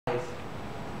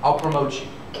I'll promote you.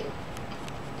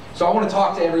 So I want to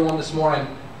talk to everyone this morning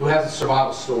who has a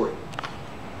survival story.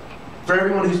 For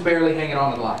everyone who's barely hanging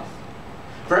on in life.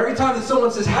 For every time that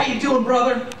someone says, "How you doing,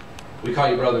 brother?" We call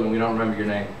you brother when we don't remember your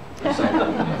name. Say,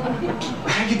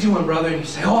 "How you doing, brother?" And you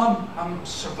say, "Oh, I'm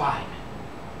surviving."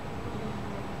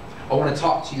 I want to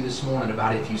talk to you this morning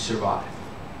about if you survive.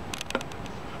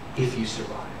 If you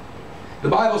survive. The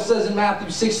Bible says in Matthew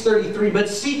 6:33, "But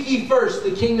seek ye first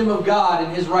the kingdom of God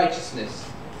and His righteousness,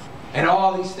 and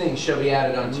all these things shall be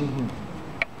added unto you."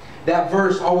 That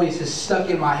verse always has stuck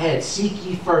in my head. Seek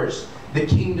ye first the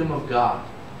kingdom of God.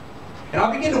 And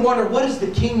I begin to wonder, what is the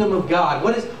kingdom of God?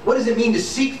 What does it mean to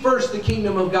seek first the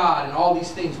kingdom of God, and all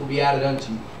these things will be added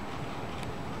unto you?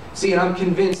 See, and I'm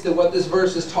convinced that what this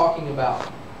verse is talking about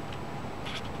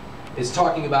is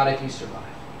talking about if you survive.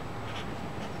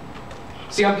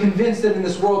 See, I'm convinced that in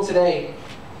this world today,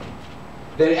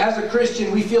 that as a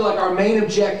Christian, we feel like our main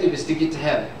objective is to get to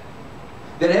heaven.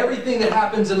 That everything that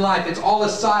happens in life, it's all a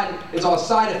side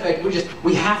effect.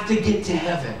 We have to get to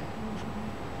heaven.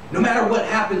 No matter what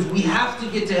happens, we have to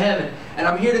get to heaven. And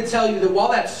I'm here to tell you that while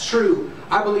that's true,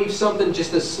 I believe something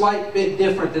just a slight bit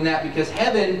different than that, because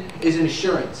heaven is an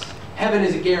assurance. Heaven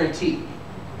is a guarantee.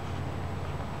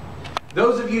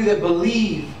 Those of you that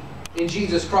believe in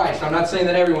Jesus Christ, I'm not saying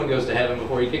that everyone goes to heaven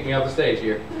before you kick me off the stage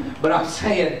here, but I'm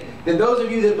saying that those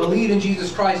of you that believe in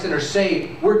Jesus Christ and are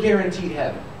saved, we're guaranteed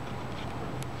heaven.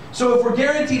 So if we're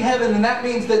guaranteed heaven, then that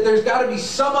means that there's got to be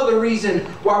some other reason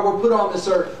why we're put on this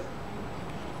earth.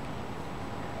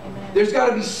 There's got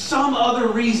to be some other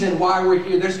reason why we're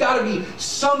here. There's got to be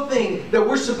something that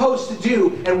we're supposed to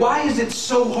do. And why is it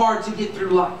so hard to get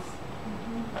through life?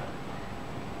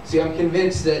 See, I'm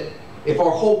convinced that if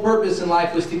our whole purpose in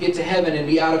life was to get to heaven and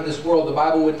be out of this world, the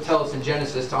Bible wouldn't tell us in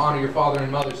Genesis to honor your father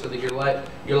and mother so that your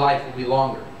life will be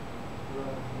longer.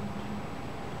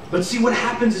 But see, what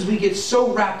happens is we get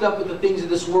so wrapped up with the things of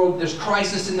this world. There's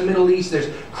crisis in the Middle East. There's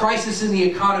crisis in the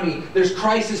economy. There's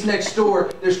crisis next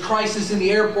door. There's crisis in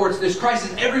the airports. There's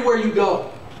crisis everywhere you go.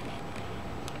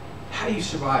 How do you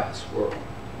survive this world?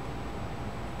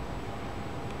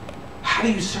 How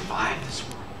do you survive this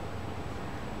world?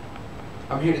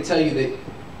 I'm here to tell you that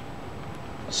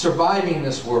surviving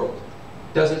this world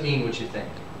doesn't mean what you think.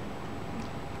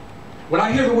 When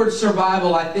I hear the word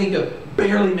survival, I think of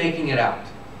barely making it out.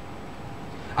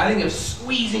 I think of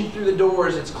squeezing through the door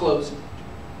as it's closing.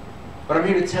 But I'm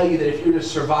here to tell you that if you're to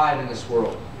survive in this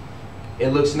world, it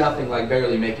looks nothing like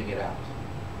barely making it out.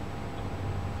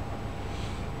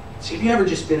 See, have you ever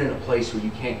just been in a place where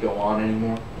you can't go on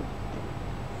anymore?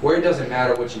 Where it doesn't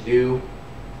matter what you do,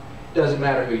 it doesn't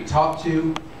matter who you talk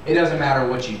to, it doesn't matter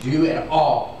what you do at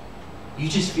all. You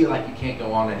just feel like you can't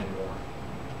go on anymore.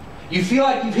 You feel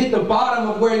like you've hit the bottom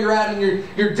of where you're at, and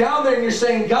you're down there and you're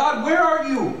saying, "God, where are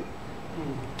you?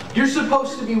 You're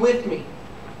supposed to be with me."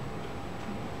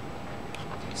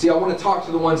 See, I want to talk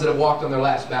to the ones that have walked on their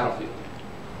last battlefield.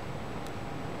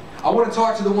 I want to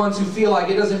talk to the ones who feel like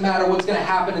it doesn't matter what's going to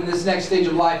happen in this next stage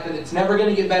of life, that it's never going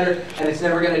to get better and it's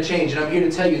never going to change. And I'm here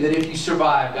to tell you that if you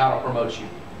survive, God will promote you.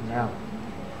 Yeah.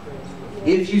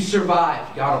 If you survive,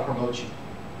 God will promote you.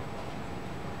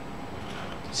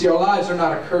 See, our lives are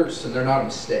not a curse and they're not a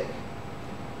mistake.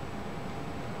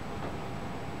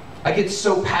 I get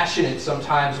so passionate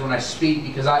sometimes when I speak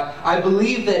because I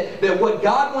believe that what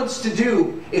God wants to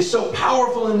do is so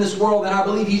powerful in this world, and I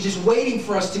believe He's just waiting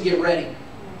for us to get ready.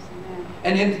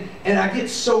 And I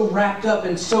get so wrapped up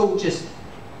and so just,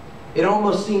 it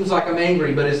almost seems like I'm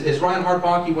angry, but as Reinhard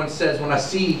Bonnke once says, when I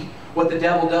see what the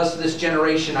devil does to this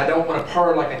generation, I don't want to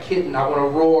purr like a kitten, I want to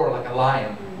roar like a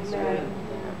lion.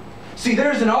 See,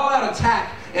 there's an all-out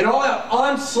attack, an all-out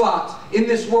onslaught in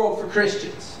this world for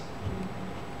Christians.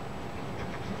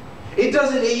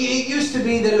 It used to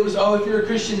be that it was, oh, if you're a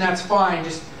Christian, that's fine,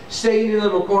 just stay in your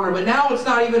little corner. But now it's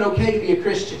not even okay to be a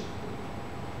Christian.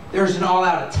 There's an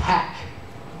all-out attack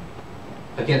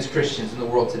against Christians in the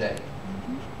world today.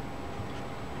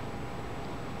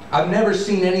 I've never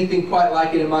seen anything quite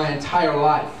like it in my entire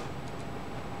life.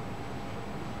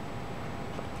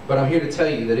 But I'm here to tell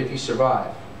you that if you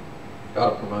survive,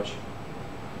 God will promote you.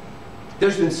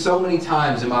 There's been so many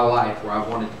times in my life where I've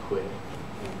wanted to quit.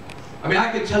 I mean,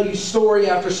 I could tell you story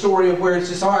after story of where it's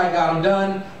just, all right, God, I'm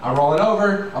done. I'm rolling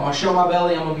over. I'm going to show my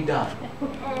belly. I'm going to be done.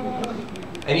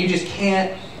 And you just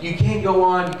can't go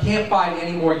on. You can't fight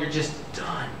anymore. You're just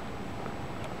done.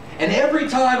 And every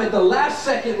time at the last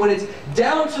second when it's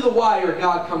down to the wire,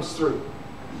 God comes through.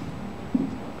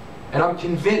 And I'm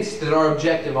convinced that our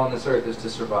objective on this earth is to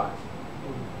survive.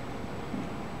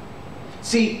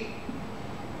 See,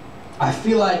 I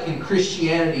feel like in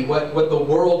Christianity, what the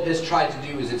world has tried to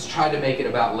do is it's tried to make it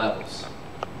about levels.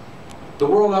 The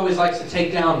world always likes to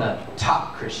take down the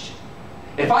top Christian.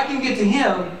 If I can get to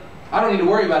him, I don't need to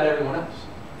worry about everyone else.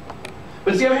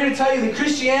 But see, I'm here to tell you that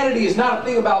Christianity is not a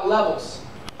thing about levels.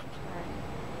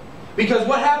 Because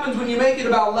what happens when you make it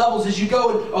about levels is you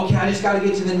go, and, okay, I just got to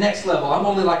get to the next level. I'm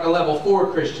only like a level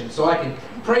 4 Christian, so I can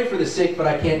pray for the sick, but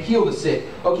I can't heal the sick.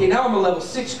 Okay, now I'm a level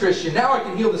 6 Christian. Now I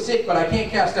can heal the sick, but I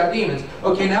can't cast out demons.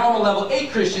 Okay, now I'm a level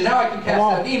 8 Christian. Now I can cast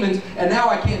out demons, and now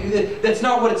I can't do that. That's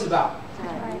not what it's about.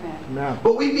 No.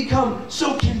 But we've become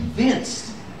so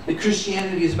convinced that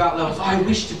Christianity is about levels. Oh, I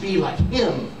wish to be like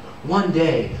him one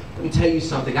day. Let me tell you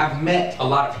something. I've met a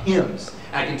lot of hymns.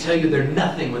 I can tell you they're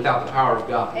nothing without the power of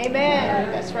God.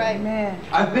 Amen. That's right. Amen.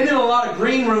 I've been in a lot of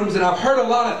green rooms and I've heard a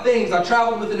lot of things. I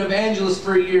traveled with an evangelist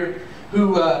for a year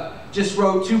who just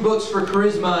wrote 2 books for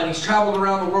Charisma, and he's traveled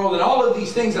around the world and all of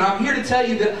these things. And I'm here to tell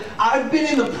you that I've been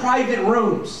in the private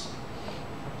rooms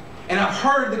and I've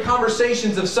heard the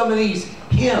conversations of some of these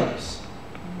hymns.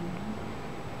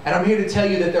 And I'm here to tell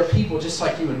you that they're people just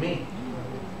like you and me.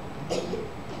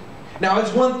 Now,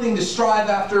 it's one thing to strive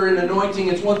after an anointing.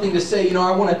 It's one thing to say, you know,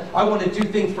 I want to do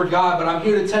things for God. But I'm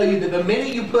here to tell you that the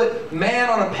minute you put man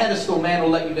on a pedestal, man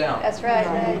will let you down. That's right.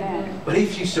 Amen. But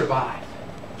if you survive,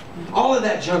 all of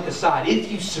that junk aside,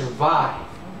 if you survive,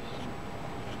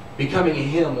 becoming a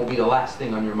hymn will be the last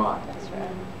thing on your mind. That's right.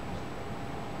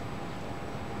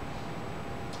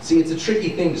 See, it's a tricky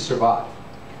thing to survive.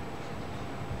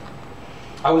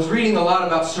 I was reading a lot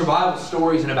about survival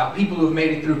stories and about people who've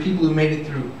made it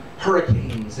through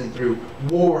hurricanes and through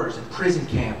wars and prison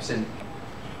camps. And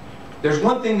there's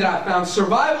one thing that I found.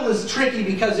 Survival is tricky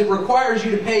because it requires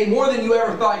you to pay more than you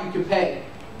ever thought you could pay.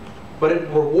 But it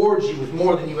rewards you with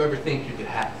more than you ever think you could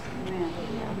have.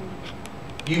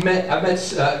 I've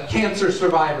met cancer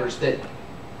survivors that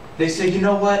they say, you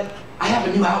know what? I have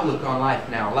a new outlook on life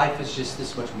now. Life is just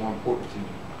this much more important to me.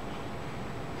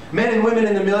 Men and women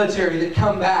in the military that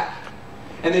come back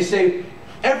and they say,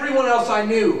 everyone else I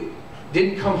knew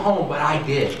didn't come home, but I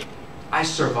did. I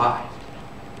survived.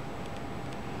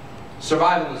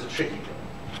 Survival is a tricky thing.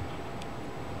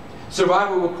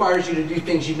 Survival requires you to do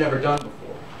things you've never done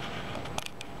before.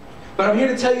 But I'm here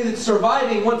to tell you that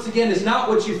surviving, once again, is not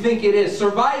what you think it is.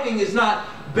 Surviving is not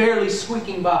barely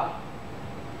squeaking by.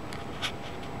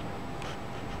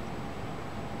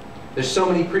 There's so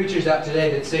many preachers out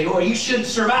today that say, oh, you shouldn't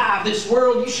survive this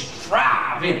world, you should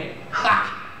thrive in it.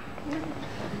 Ha!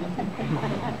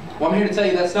 Well, I'm here to tell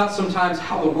you that's not sometimes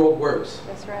how the world works.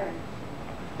 That's right.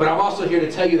 But I'm also here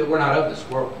to tell you that we're not of this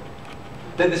world.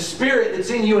 That the spirit that's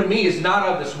in you and me is not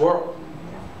of this world.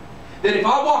 That if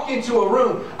I walk into a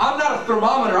room, I'm not a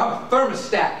thermometer, I'm a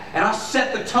thermostat. And I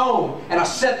set the tone and I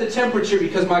set the temperature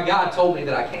because my God told me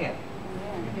that I can.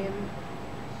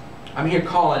 I'm here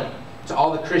calling to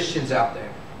all the Christians out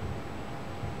there.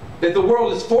 That the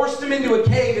world has forced them into a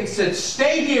cave and said,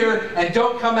 stay here and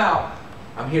don't come out.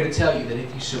 I'm here to tell you that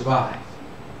if you survive,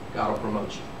 God will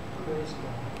promote you.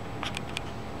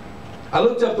 I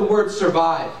looked up the word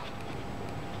survive.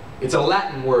 It's a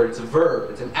Latin word, it's a verb,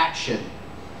 it's an action.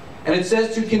 And it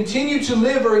says to continue to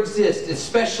live or exist,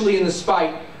 especially in the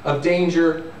spite of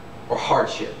danger or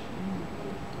hardship.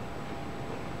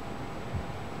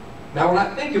 Now when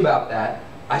I think about that,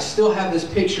 I still have this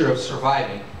picture of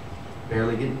surviving,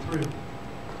 barely getting through.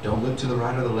 Don't look to the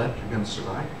right or the left, you're going to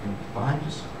survive, you're going to be fine,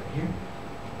 just right here.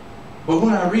 But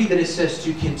when I read that it says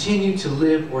to continue to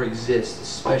live or exist,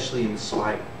 especially in the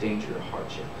spite of danger or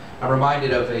hardship, I'm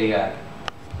reminded of a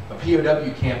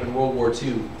POW camp in World War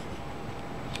II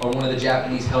on one of the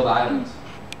Japanese-held islands.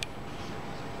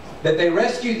 That they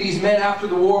rescued these men after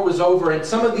the war was over, and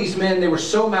some of these men, they were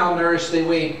so malnourished, they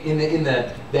weighed in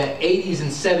the 80s and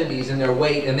 70s in their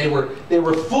weight, and they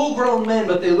were full-grown men,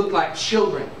 but they looked like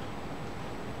children.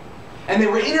 And they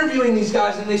were interviewing these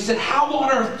guys, and they said, how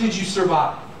on earth did you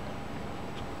survive?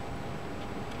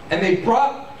 And they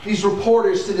brought these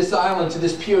reporters to this island, to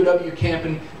this POW camp,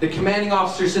 and the commanding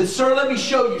officer said, sir, let me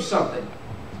show you something.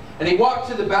 And he walked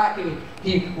to the back and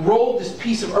he rolled this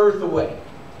piece of earth away.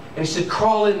 And he said,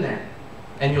 crawl in there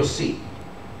and you'll see.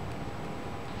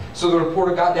 So the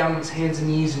reporter got down on his hands and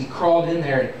knees and he crawled in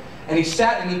there. And he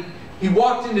sat and he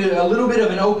walked into a little bit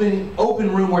of an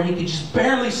open room where he could just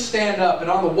barely stand up. And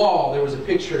on the wall there was a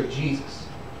picture of Jesus.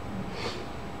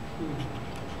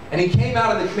 And he came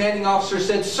out and the commanding officer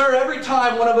said, sir, every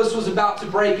time one of us was about to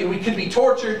break and we could be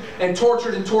tortured and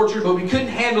tortured and tortured, but we couldn't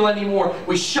handle anymore,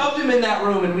 we shoved him in that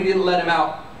room and we didn't let him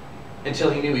out until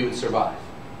he knew he would survive.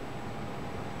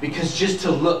 Because just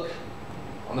to look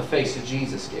on the face of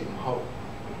Jesus gave him hope.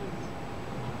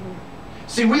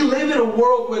 See, we live in a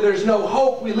world where there's no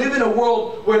hope. We live in a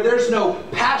world where there's no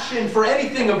passion for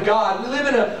anything of God. We live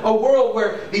in a world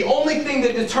where the only thing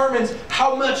that determines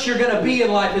how much you're going to be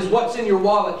in life is what's in your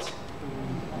wallet.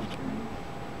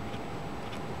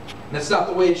 And that's not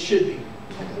the way it should be.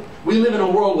 We live in a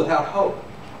world without hope.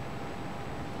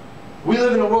 We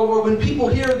live in a world where when people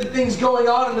hear the things going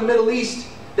on in the Middle East,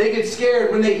 they get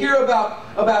scared. When they hear about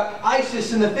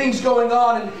ISIS and the things going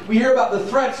on, and we hear about the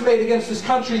threats made against this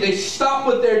country, they stop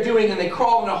what they're doing and they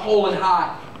crawl in a hole and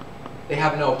hide. They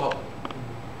have no hope.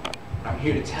 I'm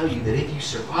here to tell you that if you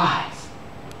survive,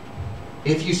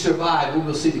 we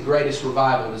will see the greatest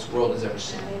revival this world has ever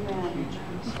seen. Amen.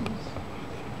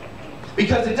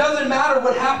 Because it doesn't matter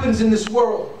what happens in this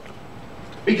world.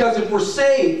 Because if we're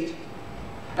saved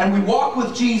and we walk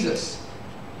with Jesus,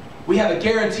 we have a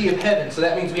guarantee of heaven, so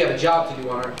that means we have a job to do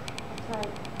on earth. Right.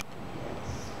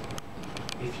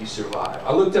 If you survive.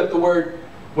 I looked up the word,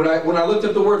 when I looked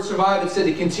up the word survive, it said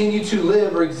to continue to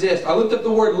live or exist. I looked up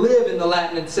the word live in the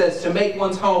Latin, it says to make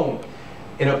one's home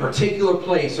in a particular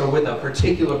place or with a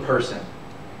particular person.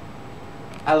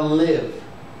 I live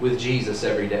with Jesus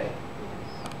every day.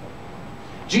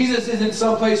 Jesus isn't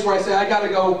some place where I say, I got to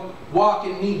go walk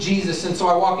and meet Jesus, and so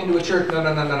I walk into a church.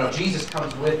 No. Jesus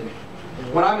comes with me.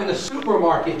 When I'm in the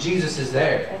supermarket, Jesus is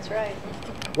there. That's right.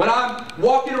 When I'm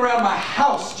walking around my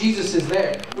house, Jesus is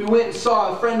there. We went and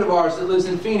saw a friend of ours that lives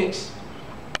in Phoenix.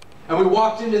 And we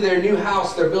walked into their new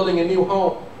house. They're building a new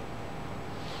home.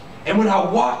 And when I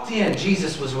walked in,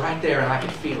 Jesus was right there and I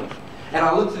could feel him. And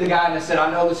I looked at the guy and I said, I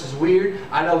know this is weird.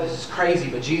 I know this is crazy,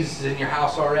 but Jesus is in your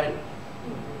house already.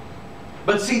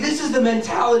 But see, this is the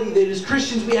mentality that as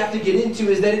Christians we have to get into,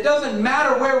 is that it doesn't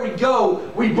matter where we go,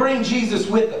 we bring Jesus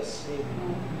with us.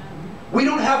 We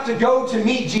don't have to go to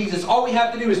meet Jesus. All we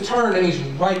have to do is turn and He's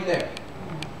right there.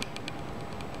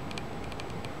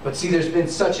 But see, there's been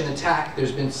such an attack.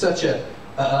 There's been such a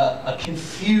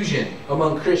confusion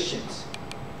among Christians.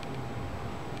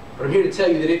 But I'm here to tell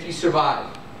you that if you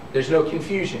survive, there's no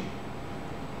confusion.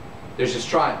 There's just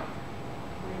triumph.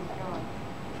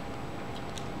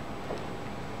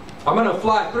 I'm going to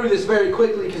fly through this very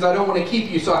quickly because I don't want to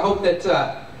keep you. So I hope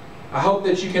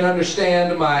that you can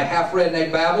understand my half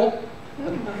redneck babble.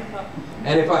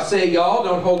 And if I say y'all,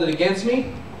 don't hold it against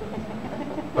me.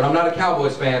 But I'm not a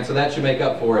Cowboys fan, so that should make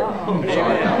up for it. I'm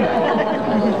sorry about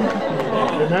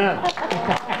that.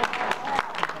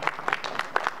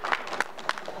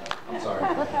 I'm sorry.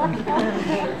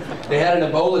 They had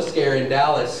an Ebola scare in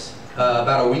Dallas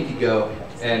about a week ago.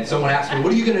 And someone asked me,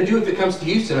 what are you going to do if it comes to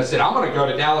Houston? I said, I'm going to go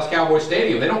to Dallas Cowboy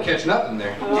Stadium. They don't catch nothing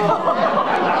there.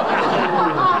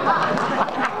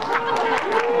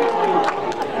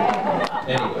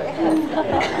 Anyway.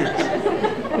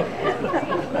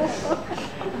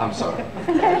 I'm sorry.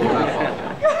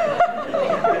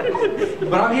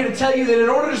 But I'm here to tell you that in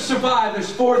order to survive, there's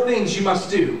 4 things you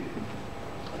must do.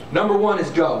 Number 1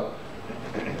 is go.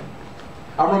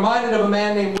 I'm reminded of a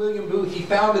man named William Booth. He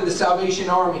founded the Salvation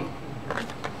Army.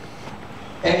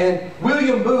 And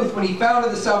William Booth, when he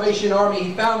founded the Salvation Army,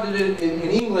 he founded it in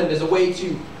England as a way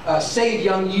to save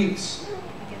young youths.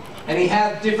 And he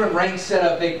had different ranks set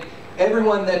up.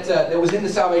 Everyone that was in the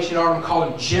Salvation Army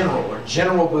called him General, or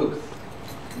General Booth.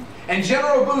 And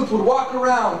General Booth would walk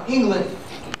around England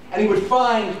and he would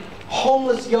find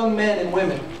homeless young men and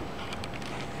women.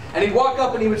 And he'd walk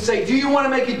up and he would say, do you want to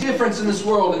make a difference in this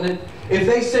world? And then if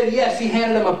they said yes, he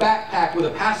handed them a backpack with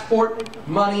a passport,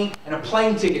 money, and a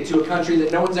plane ticket to a country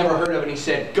that no one's ever heard of. And he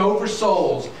said, go for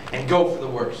souls and go for the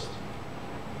worst.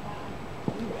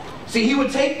 See, he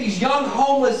would take these young,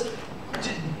 homeless,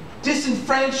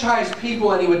 disenfranchised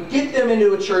people and he would get them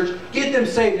into a church, get them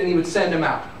saved, and he would send them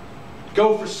out.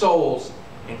 Go for souls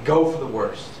and go for the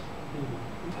worst.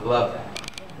 I love that.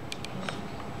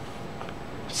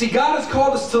 See, God has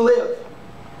called us to live.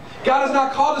 God has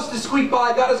not called us to squeak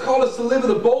by. God has called us to live with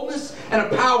a boldness and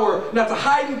a power, not to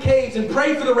hide in caves and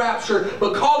pray for the rapture,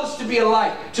 but called us to be a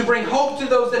light, to bring hope to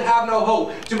those that have no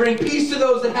hope, to bring peace to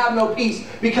those that have no peace,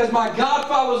 because my God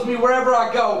follows me wherever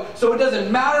I go. So it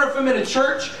doesn't matter if I'm in a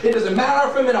church, it doesn't matter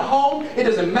if I'm in a home, it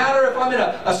doesn't matter if I'm in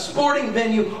a sporting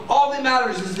venue. All that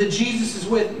matters is that Jesus is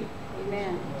with me.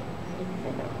 Amen.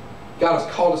 God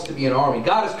has called us to be an army.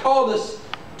 God has called us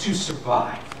to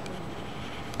survive.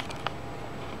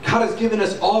 God has given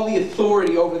us all the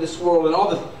authority over this world and all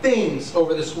the things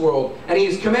over this world. And He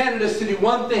has commanded us to do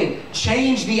one thing: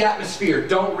 change the atmosphere.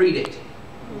 Don't read it.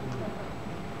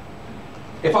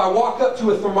 If I walk up to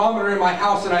a thermometer in my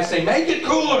house and I say, make it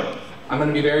cooler, I'm going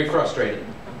to be very frustrated.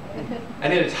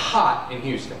 And it is hot in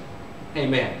Houston.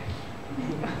 Amen.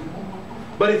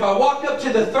 But if I walk up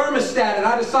to the thermostat and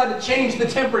I decide to change the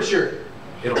temperature,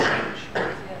 it'll change.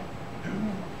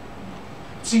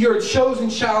 See, you're a chosen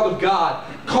child of God,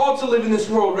 called to live in this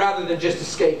world rather than just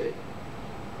escape it.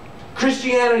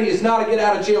 Christianity is not a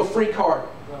get-out-of-jail-free card.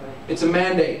 It's a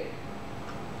mandate.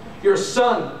 You're a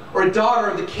son or a daughter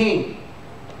of the King.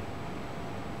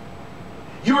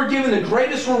 You are given the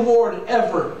greatest reward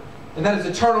ever, and that is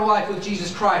eternal life with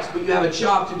Jesus Christ, but you have a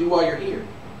job to do while you're here.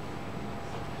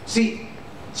 See,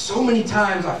 so many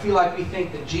times I feel like we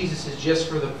think that Jesus is just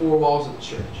for the four walls of the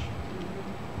church.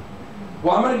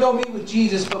 Well, I'm going to go meet with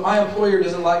Jesus, but my employer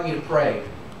doesn't like me to pray.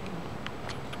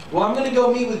 Well, I'm going to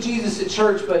go meet with Jesus at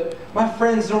church, but my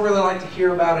friends don't really like to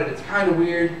hear about it. It's kind of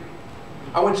weird.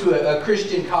 I went to a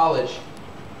Christian college,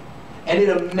 and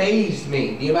it amazed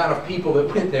me the amount of people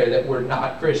that went there that were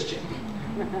not Christian.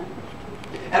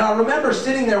 And I remember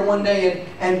sitting there one day,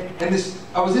 and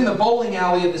I was in the bowling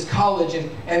alley of this college,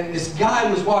 and this guy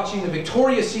was watching the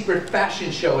Victoria's Secret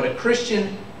fashion show at a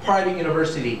Christian private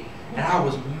university. And I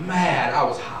was mad. I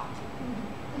was hot.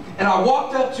 And I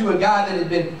walked up to a guy that had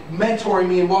been mentoring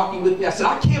me and walking with me. I said,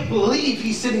 I can't believe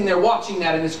he's sitting there watching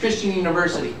that in this Christian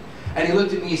university. And he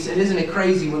looked at me and he said, isn't it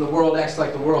crazy when the world acts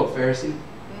like the world, Pharisee?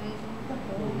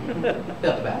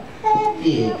 Felt bad.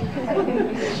 Yeah.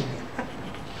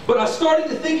 But I started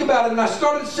to think about it, and I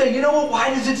started to say, you know what?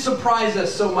 Why does it surprise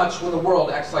us so much when the world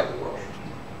acts like the world?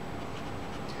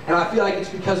 And I feel like it's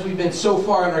because we've been so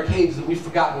far in our caves that we've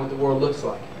forgotten what the world looks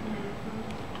like.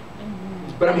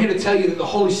 But I'm here to tell you that the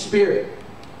Holy Spirit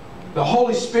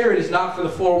is not for the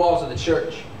four walls of the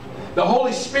church. The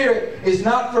Holy Spirit is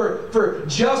not for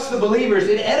just the believers.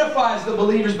 It edifies the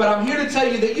believers, but I'm here to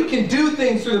tell you that you can do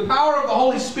things through the power of the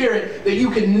Holy Spirit that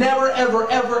you can never, ever,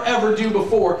 ever, ever do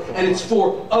before. And it's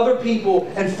for other people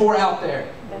and for out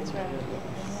there. That's right.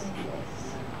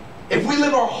 If we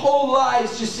live our whole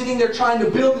lives just sitting there trying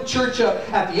to build the church up,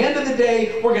 at the end of the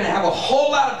day, we're going to have a whole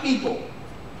lot of people.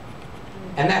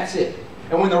 And that's it.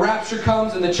 And when the rapture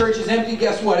comes and the church is empty,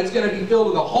 guess what? It's going to be filled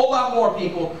with a whole lot more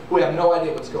people who have no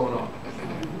idea what's going on.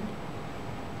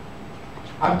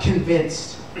 I'm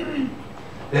convinced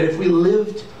that if we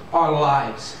lived our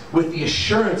lives with the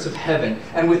assurance of heaven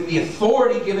and with the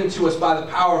authority given to us by the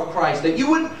power of Christ, that you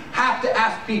wouldn't have to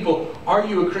ask people, are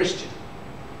you a Christian?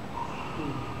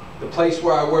 The place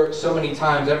where I work, so many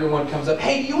times everyone comes up,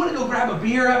 hey, do you want to go grab a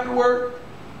beer after work?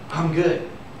 I'm good.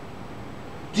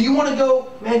 Do you want to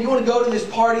go, man, you want to go to this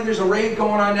party? There's a rave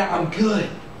going on now. I'm good.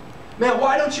 Man,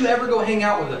 why don't you ever go hang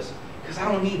out with us? Because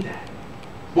I don't need that.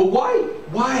 Well, why?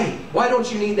 Why don't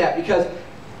you need that? Because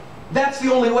that's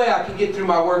the only way I can get through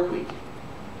my work week.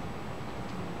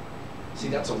 See,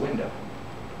 that's a window.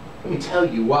 Let me tell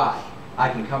you why I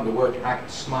can come to work and I can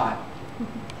smile.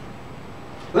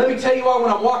 Let me tell you why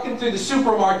when I'm walking through the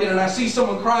supermarket and I see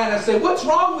someone crying, I say, what's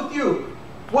wrong with you?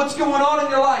 What's going on in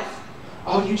your life?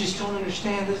 Oh, you just don't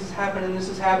understand. This is happening, this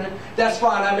is happening. That's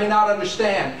fine. I may not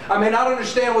understand. I may not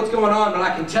understand what's going on, but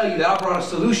I can tell you that I brought a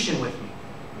solution with me.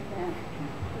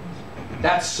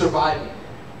 That's surviving.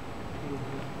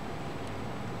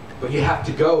 But you have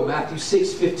to go. Matthew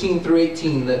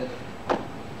 6:15-18, the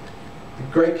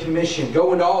Great Commission.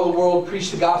 Go into all the world, preach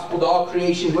the gospel to all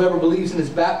creation. Whoever believes and is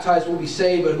baptized will be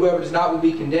saved, but whoever does not will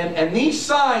be condemned. And these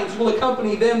signs will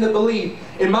accompany them that believe.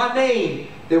 In my name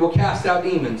they will cast out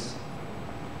demons.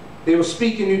 They will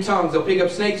speak in new tongues. They'll pick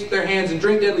up snakes with their hands and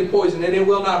drink deadly poison, and it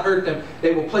will not hurt them.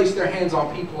 They will place their hands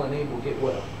on people, and they will get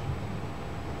well.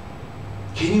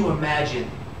 Can you imagine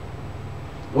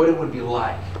what it would be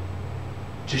like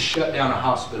to shut down a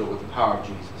hospital with the power of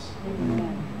Jesus?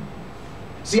 Amen.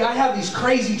 See, I have these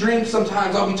crazy dreams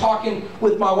sometimes. I'll be talking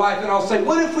with my wife, and I'll say,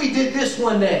 what if we did this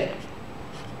one day?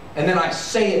 And then I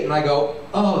say it, and I go,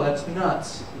 oh, that's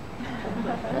nuts.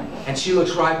 And she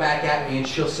looks right back at me, and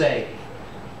she'll say,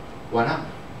 why not?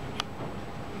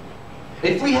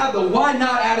 If we have the why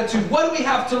not attitude, what do we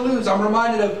have to lose? I'm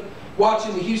reminded of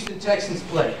watching the Houston Texans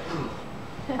play.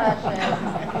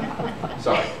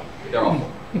 Sorry, they're awful.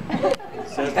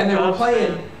 And they were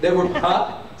playing, they were,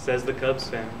 Says the Cubs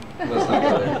fan. Let's not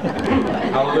go there.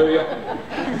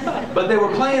 Hallelujah. But they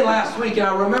were playing last week, and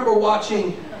I remember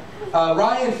watching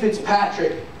Ryan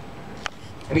Fitzpatrick.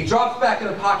 And he drops back in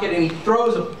the pocket and he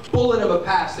throws a bullet of a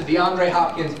pass to DeAndre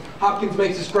Hopkins. Hopkins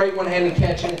makes this great one-handed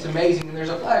catch, and it's amazing, and there's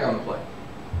a flag on the play.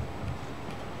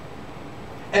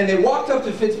 And they walked up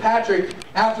to Fitzpatrick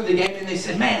after the game and they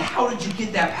said, man, how did you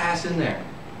get that pass in there?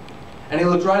 And he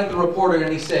looked right at the reporter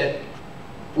and he said,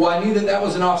 well, I knew that that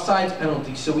was an offsides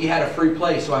penalty, so we had a free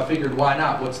play, so I figured why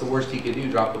not? What's the worst he could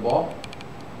do, drop the ball?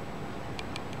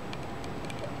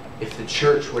 If the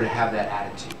church were to have that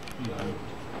attitude.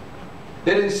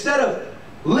 That instead of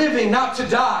living not to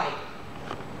die,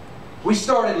 we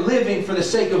started living for the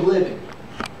sake of living.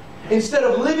 Instead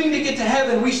of living to get to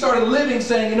heaven, we started living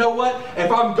saying, you know what? If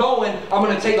I'm going, I'm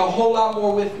going to take a whole lot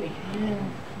more with me.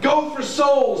 Go for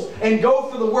souls and go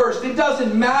for the worst. It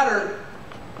doesn't matter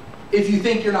if you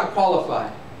think you're not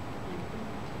qualified.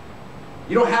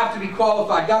 You don't have to be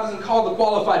qualified. God doesn't call the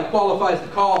qualified. He qualifies the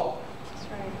called.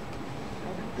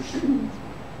 That's right.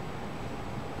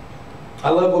 I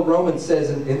love what Romans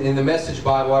says in the Message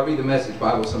Bible. I read the Message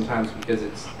Bible sometimes because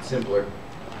it's simpler.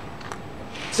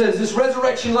 It says, this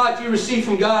resurrection life you receive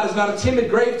from God is not a timid,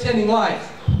 grave-tending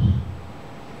life.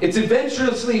 It's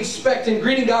adventurously expectant,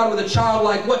 greeting God with a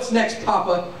childlike, what's next,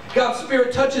 Papa? God's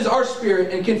Spirit touches our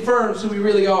spirit and confirms who we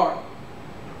really are.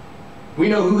 We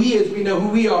know who He is. We know who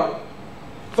we are.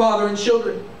 Father and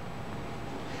children.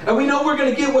 And we know we're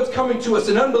going to get what's coming to us,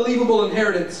 an unbelievable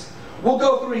inheritance. We'll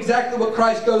go through exactly what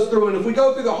Christ goes through, and if we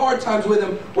go through the hard times with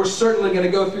Him, we're certainly going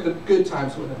to go through the good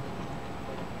times with Him.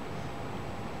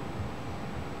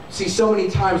 See, so many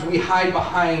times we hide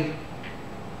behind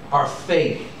our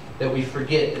faith that we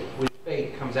forget that with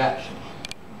faith comes action.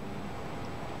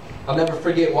 I'll never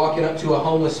forget walking up to a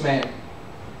homeless man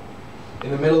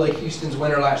in the middle of Houston's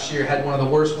winter last year. Had one of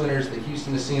the worst winters that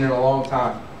Houston has seen in a long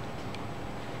time.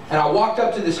 And I walked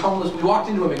up to this homeless, we walked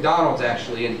into a McDonald's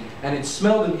actually, and it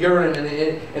smelled of urine and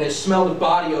it smelled of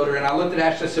body odor. And I looked at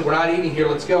Ashley and I said, we're not eating here,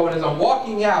 let's go. And as I'm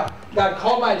walking out, God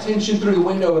called my attention through the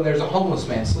window and there's a homeless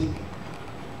man sleeping.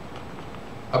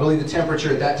 I believe the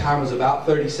temperature at that time was about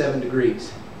 37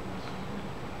 degrees.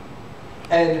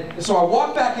 And so I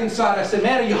walked back inside. I said,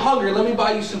 man, are you hungry? Let me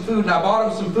buy you some food. And I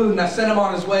bought him some food and I sent him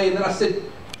on his way. And then I said,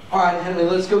 all right, Henry,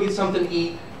 let's go get something to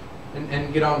eat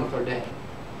and get on with our day.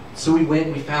 So we went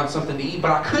and we found something to eat,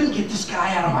 but I couldn't get this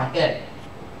guy out of my head.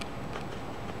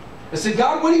 I said,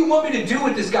 God, what do you want me to do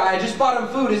with this guy? I just bought him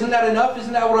food. Isn't that enough?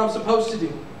 Isn't that what I'm supposed to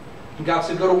do? And God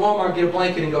said, go to Walmart, get a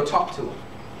blanket, and go talk to him.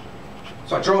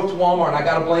 So I drove to Walmart and I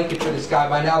got a blanket for this guy.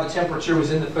 By now the temperature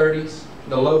was in the 30s,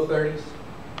 the low 30s.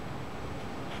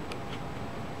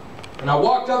 And I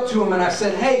walked up to him and I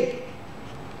said, hey,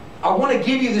 I want to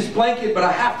give you this blanket, but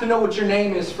I have to know what your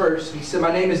name is first. He said,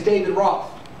 my name is David Roth.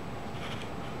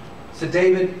 I said,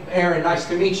 David, Aaron, nice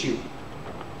to meet you.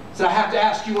 I said, I have to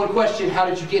ask you one question. How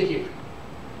did you get here?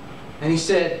 And he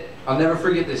said, I'll never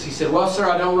forget this. He said, well, sir,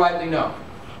 I don't rightly know.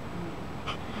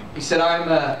 He said,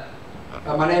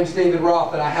 my name's David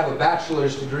Roth, and I have a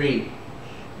bachelor's degree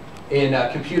in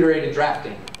computer-aided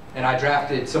drafting. And I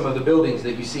drafted some of the buildings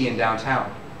that you see in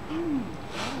downtown.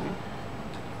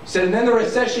 He said, and then the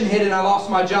recession hit and I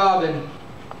lost my job and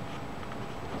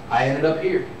I ended up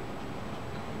here.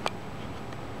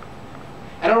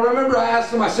 And I remember I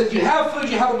asked him, I said, you have food,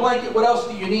 you have a blanket, what else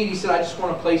do you need? He said, I just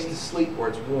want a place to sleep where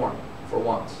it's warm for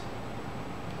once.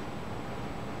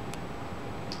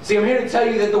 See, I'm here to tell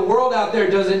you that the world out there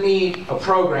doesn't need a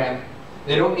program.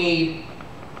 They don't need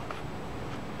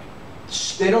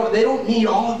need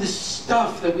all of this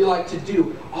stuff that we like to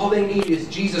do. All they need is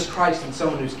Jesus Christ and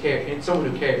someone who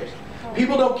cares.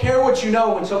 People don't care what you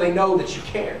know until they know that you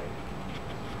care.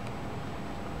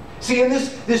 See, in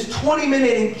this 20-minute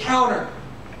encounter,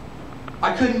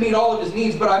 I couldn't meet all of his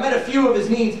needs, but I met a few of his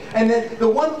needs. And then the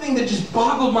one thing that just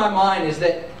boggled my mind is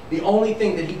that the only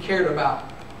thing that he cared about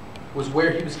was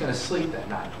where he was going to sleep that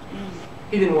night.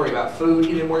 He didn't worry about food.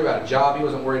 He didn't worry about a job. He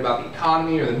wasn't worried about the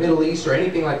economy or the Middle East or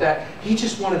anything like that. He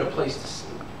just wanted a place to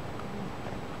sleep.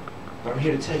 But I'm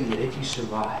here to tell you that if you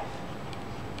survive,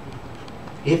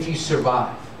 if you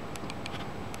survive,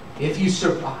 if you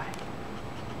survive,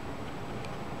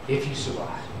 if you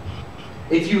survive,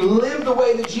 if you live the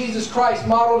way that Jesus Christ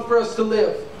modeled for us to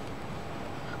live,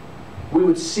 we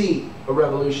would see a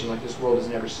revolution like this world has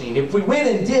never seen. If we went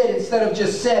and did instead of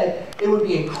just said, it would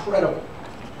be incredible.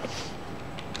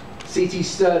 C.T.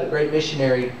 Studd, a great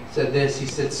missionary, said this. He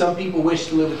said, some people wish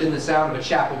to live within the sound of a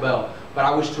chapel bell, but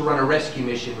I wish to run a rescue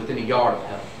mission within a yard of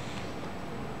hell.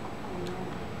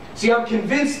 See, I'm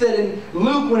convinced that in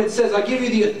Luke, when it says, I give you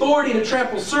the authority to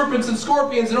trample serpents and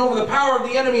scorpions and over the power of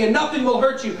the enemy, and nothing will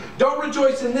hurt you. Don't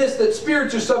rejoice in this, that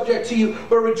spirits are subject to you,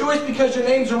 but rejoice because your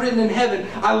names are written in heaven.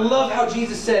 I love how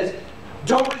Jesus says,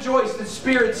 don't rejoice that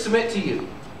spirits submit to you.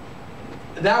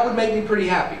 That would make me pretty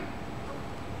happy.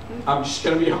 I'm just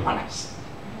going to be honest.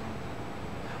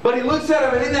 But he looks at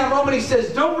him, and in that moment he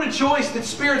says, don't rejoice that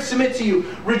spirits submit to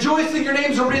you. Rejoice that your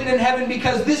names are written in heaven,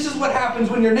 because this is what happens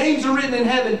when your names are written in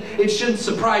heaven. It shouldn't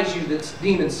surprise you that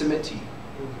demons submit to you.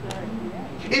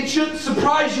 It shouldn't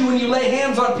surprise you when you lay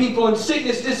hands on people and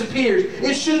sickness disappears.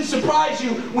 It shouldn't surprise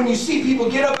you when you see people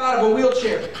get up out of a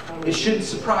wheelchair. It shouldn't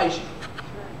surprise you.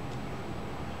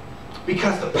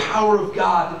 Because the power of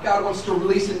God that God wants to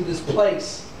release into this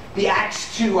place The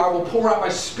Acts 2, I will pour out my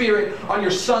Spirit on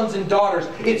your sons and daughters.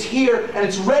 It's here and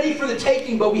it's ready for the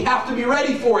taking, but we have to be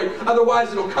ready for it.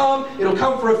 Otherwise it'll come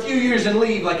for a few years and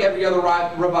leave like every other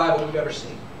revival we've ever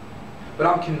seen. But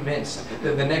I'm convinced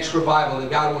that the next revival that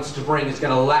God wants to bring is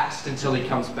going to last until He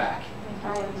comes back.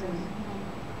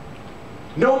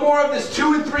 No more of this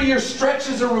 2 and 3 year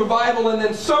stretches of revival and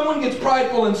then someone gets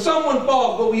prideful and someone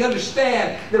falls. But we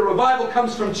understand that revival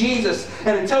comes from Jesus.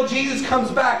 And until Jesus comes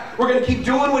back, we're going to keep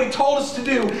doing what He told us to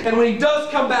do. And when He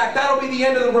does come back, that'll be the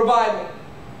end of the revival.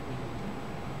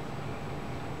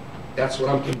 That's what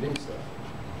I'm convinced of.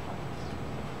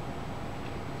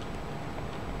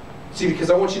 See,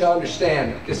 because I want you to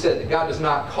understand, like I said, that God does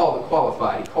not call the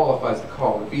qualified. He qualifies the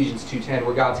called. Ephesians 2:10,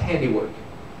 we're God's handiwork,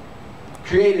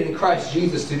 created in Christ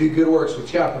Jesus to do good works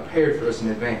which God prepared for us in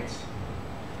advance.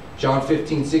 John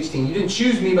 15:16, you didn't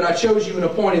choose me, but I chose you and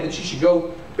appointed that you should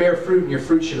go bear fruit and your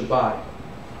fruit should abide.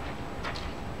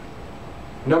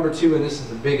 Number 2, and this is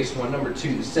the biggest one, number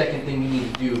 2, the second thing you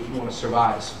need to do if you want to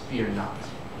survive is fear not.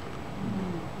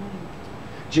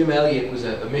 Jim Elliot was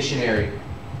a missionary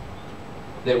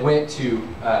that went to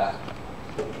a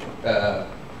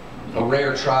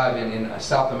rare tribe in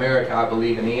South America, I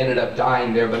believe, and he ended up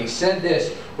dying there. But he said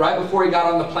this right before he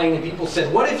got on the plane, and people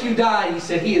said, what if you die? He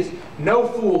said, he is no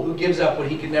fool who gives up what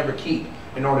he could never keep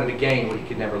in order to gain what he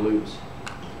could never lose.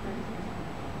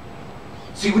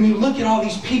 See, when you look at all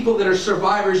these people that are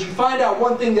survivors, you find out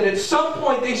one thing, that at some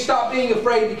point they stopped being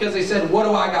afraid because they said, what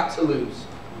do I got to lose?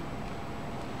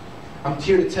 I'm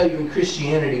here to tell you, in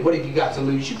Christianity, what have you got to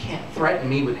lose? You can't threaten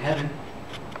me with heaven.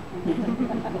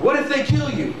 What if they kill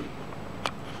you?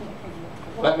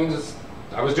 That means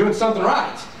I was doing something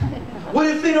right. What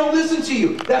if they don't listen to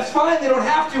you? That's fine, they don't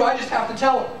have to, I just have to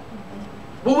tell them.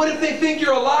 Well, what if they think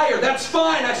you're a liar? That's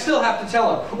fine, I still have to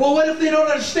tell them. Well, what if they don't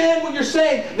understand what you're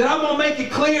saying? Then I'm going to make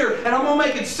it clear, and I'm going to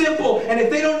make it simple. And if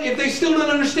they still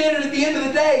don't understand it at the end of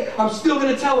the day, I'm still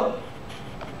going to tell them.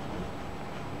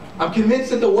 I'm convinced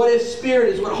that the what-if spirit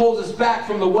is what holds us back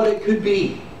from the what it could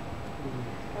be.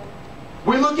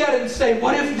 We look at it and say,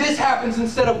 what if this happens,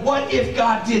 instead of what if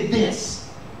God did this?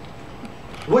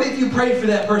 What if you prayed for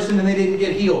that person and they didn't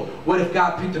get healed? What if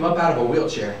God picked them up out of a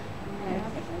wheelchair?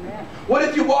 What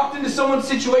if you walked into someone's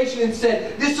situation and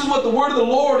said, this is what the word of the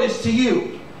Lord is to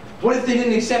you? What if they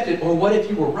didn't accept it? Or what if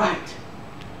you were right?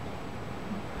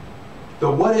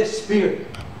 The what-if spirit.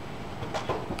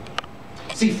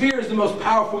 See, fear is the most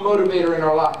powerful motivator in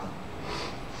our life.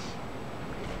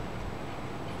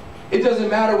 It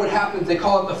doesn't matter what happens. They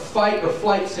call it the fight or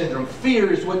flight syndrome.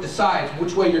 Fear is what decides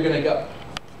which way you're going to go.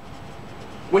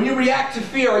 When you react to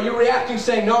fear, are you reacting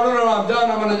saying, no, I'm done,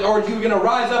 or are you going to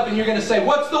rise up and you're going to say,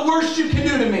 what's the worst you can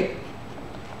do to me?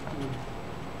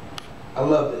 I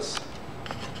love this.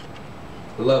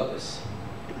 I love this.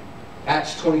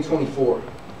 Acts 20:24.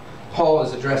 Paul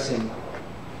is addressing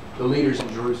the leaders in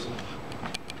Jerusalem.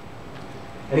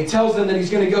 And he tells them that he's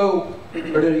going to go,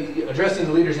 or addressing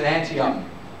the leaders in Antioch.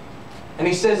 And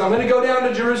he says, I'm going to go down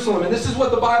to Jerusalem. And this is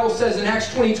what the Bible says in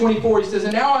Acts 20:24. He says,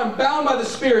 and now I'm bound by the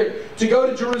Spirit to go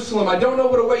to Jerusalem. I don't know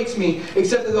what awaits me,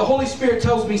 except that the Holy Spirit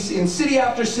tells me in city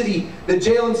after city that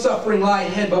jail and suffering lie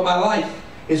ahead. But my life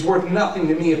is worth nothing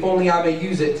to me if only I may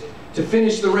use it to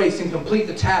finish the race and complete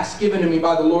the task given to me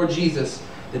by the Lord Jesus,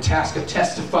 the task of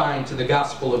testifying to the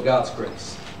gospel of God's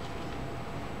grace.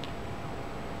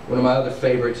 One of my other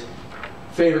favorite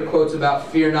quotes about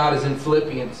fear not is in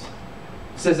Philippians.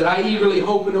 It says that I eagerly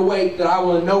hope and await that I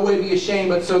will in no way be ashamed,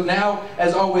 but so now,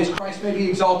 as always, Christ may be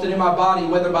exalted in my body,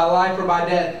 whether by life or by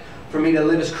death. For me to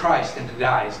live as Christ and to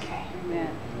die as gain. Amen.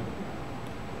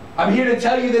 I'm here to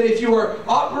tell you that if you are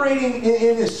operating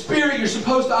in the Spirit you're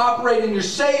supposed to operate, and you're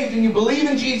saved and you believe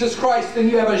in Jesus Christ, then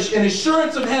you have an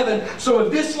assurance of heaven. So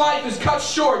if this life is cut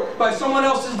short by someone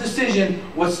else's decision,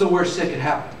 what's the worst that could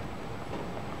happen?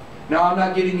 Now, I'm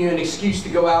not giving you an excuse to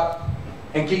go out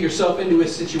and get yourself into a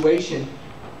situation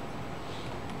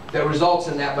that results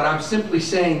in that, but I'm simply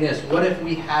saying this. What if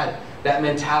we had that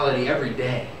mentality every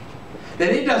day?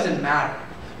 That it doesn't matter.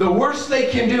 The worst they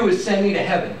can do is send me to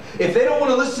heaven. If they don't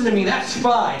want to listen to me, that's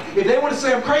fine. If they want to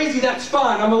say I'm crazy, that's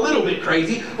fine. I'm a little bit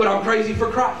crazy, but I'm crazy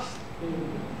for Christ.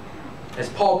 As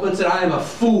Paul puts it, I am a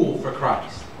fool for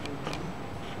Christ.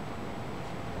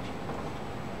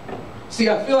 See,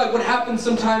 I feel like what happens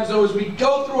sometimes, though, is we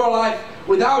go through our life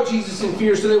without Jesus in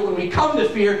fear, so that when we come to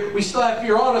fear, we still have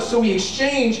fear on us, so we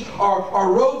exchange our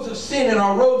robes of sin and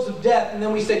our robes of death, and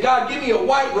then we say, God, give me a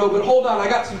white robe, but hold on, I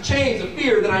got some chains of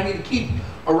fear that I need to keep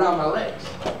around my legs.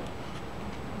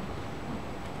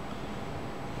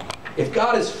 If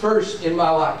God is first in my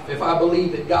life, if I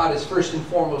believe that God is first and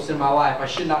foremost in my life, I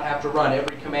should not have to run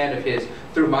every command of His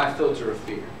through my filter of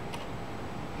fear.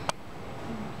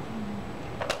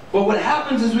 But what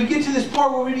happens is we get to this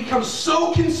part where we become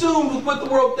so consumed with what the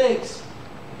world thinks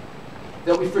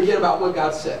that we forget about what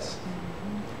God says.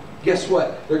 Guess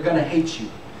what? They're going to hate you.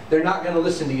 They're not going to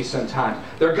listen to you sometimes.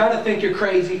 They're going to think you're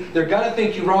crazy. They're going to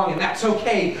think you're wrong, and that's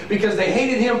okay because they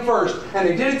hated Him first, and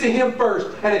they did it to Him first.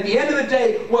 And at the end of the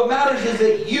day, what matters is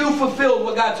that you fulfilled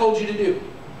what God told you to do.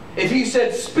 If He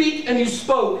said, speak, and you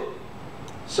spoke,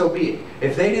 so be it.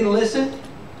 If they didn't listen,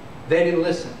 they didn't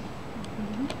listen.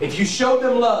 If you showed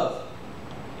them love,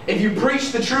 if you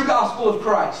preached the true gospel of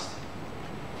Christ,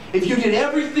 if you did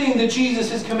everything that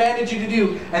Jesus has commanded you to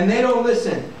do, and they don't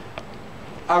listen,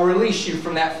 I release you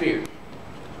from that fear.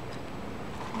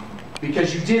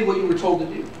 Because you did what you were told to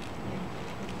do.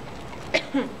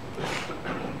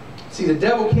 See, the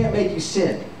devil can't make you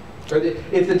sin.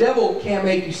 If the devil can't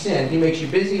make you sin, he makes you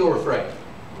busy or afraid.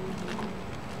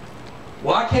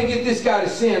 Well, I can't get this guy to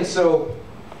sin, so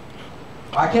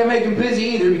I can't make him busy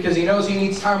either because he knows he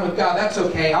needs time with God. That's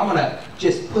okay. I'm going to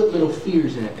just put little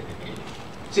fears in it.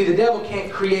 See, the devil can't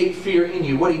create fear in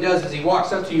you. What he does is he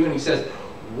walks up to you and he says,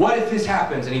 what if this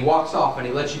happens? And he walks off and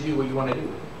he lets you do what you want to do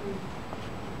with it.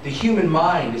 The human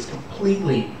mind is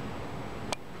completely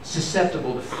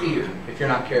susceptible to fear if you're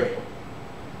not careful.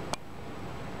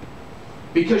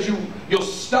 Because you'll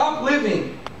stop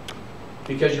living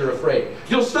because you're afraid.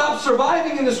 You'll stop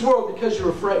surviving in this world because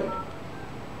you're afraid.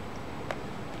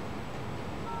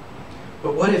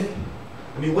 But what if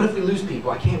we lose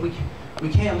people? We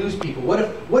can't lose people.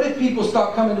 What if people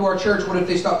stop coming to our church? What if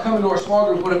they stop coming to our small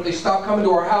groups? What if they stop coming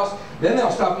to our house? Then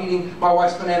they'll stop eating my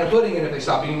wife's banana pudding. And if they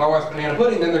stop eating my wife's banana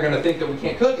pudding, then they're going to think that we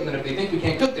can't cook. And then if they think we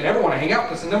can't cook, they never want to hang out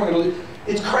with us. And then we're going to lose.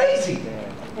 It's crazy.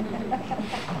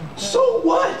 So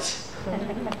what?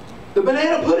 The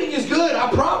banana pudding is good,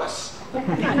 I promise.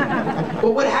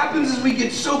 But what happens is we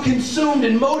get so consumed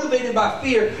and motivated by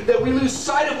fear that we lose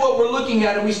sight of what we're looking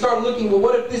at and we start looking, well,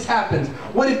 what if this happens?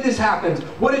 What if this happens?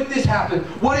 What if this happens?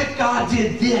 What if God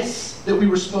did this that we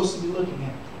were supposed to be looking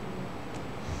at?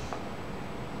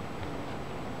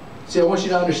 See, I want you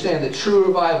to understand that true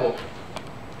revival,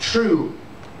 true,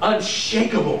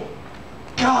 unshakable,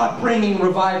 God-bringing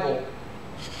revival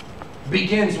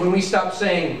begins when we stop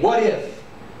saying, what if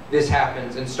this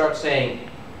happens, and start saying,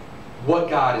 what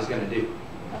God is going to do.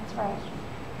 That's right.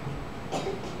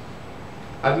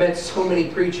 I've met so many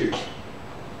preachers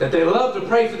that they love to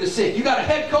pray for the sick. You got a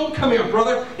head cold? Come here,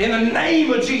 brother, in the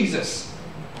name of Jesus.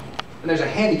 And there's a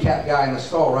handicapped guy in the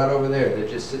stall right over there that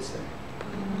just sits there.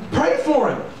 Pray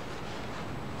for him.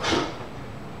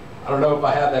 I don't know if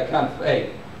I have that kind of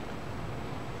faith.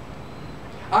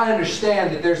 I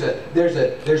understand that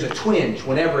there's a twinge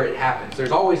whenever it happens.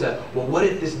 There's always a, well, what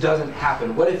if this doesn't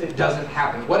happen? What if it doesn't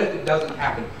happen? What if it doesn't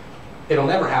happen? It'll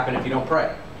never happen if you don't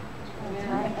pray.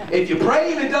 If you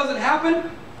pray and it doesn't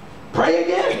happen, pray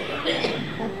again.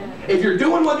 If you're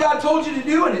doing what God told you to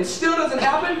do and it still doesn't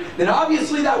happen, then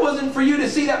obviously that wasn't for you to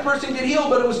see that person get healed,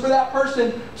 but it was for that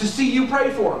person to see you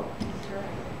pray for them.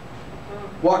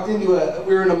 We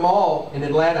were in a mall in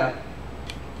Atlanta,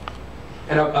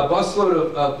 and a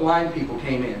busload of blind people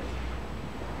came in.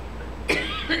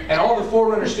 And all the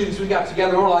Forerunner students, we got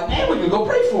together and we're like, man, we can go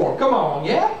pray for them. Come on,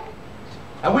 yeah?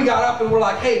 And we got up and we're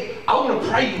like, hey, I want to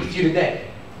pray with you today.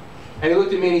 And he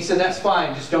looked at me and he said, that's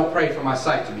fine, just don't pray for my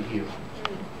sight to be healed.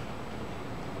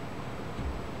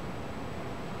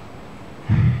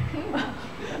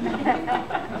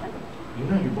 You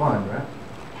know you're blind, right?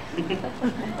 You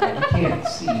can't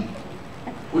see.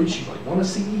 Wouldn't you like want to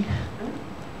see?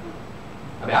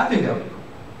 I mean, I think that would be cool.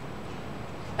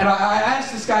 And I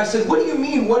asked this guy, I said, what do you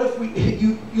mean? What if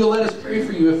you'll let us pray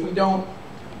for you if we don't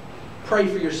pray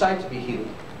for your sight to be healed?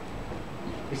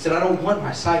 He said, I don't want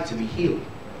my sight to be healed.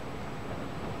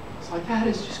 It's like, that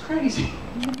is just crazy.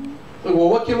 Like, well,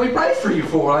 what can we pray for you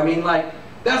for? I mean, like,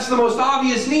 that's the most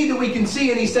obvious need that we can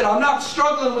see. And he said, I'm not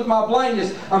struggling with my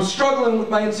blindness. I'm struggling with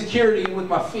my insecurity and with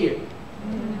my fear.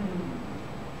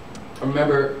 I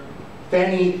remember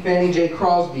Fanny J.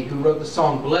 Crosby, who wrote the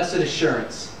song Blessed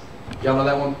Assurance. Y'all know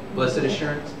that one? Blessed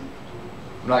Assurance?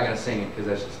 I'm not going to sing it because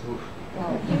that's just, oof.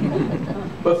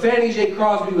 But Fanny J.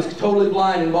 Crosby was totally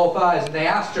blind in both eyes, and they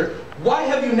asked her, why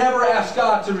have you never asked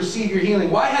God to receive your healing?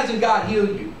 Why hasn't God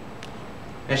healed you?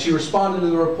 And she responded to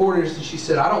the reporters and she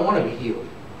said, I don't want to be healed.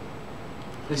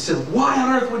 They said, why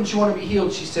on earth wouldn't you want to be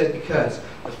healed? She said, because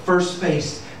the first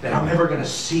face that I'm ever going to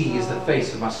see is the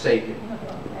face of my Savior.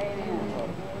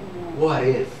 What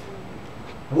if?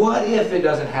 What if it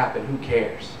doesn't happen? Who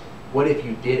cares? What if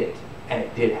you did it and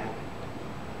it did happen?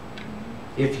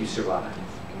 If you survive.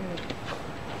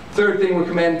 Third thing we're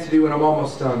commanded to do, and I'm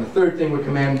almost done. The third thing we're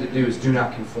commanded to do is do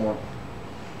not conform.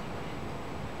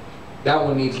 That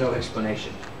one needs no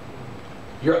explanation.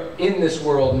 You're in this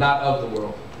world, not of the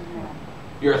world.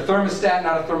 You're a thermostat,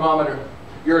 not a thermometer.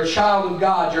 You're a child of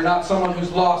God. You're not someone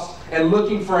who's lost and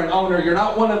looking for an owner. You're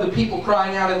not one of the people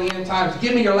crying out in the end times,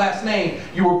 give me your last name.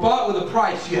 You were bought with a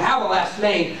price. You have a last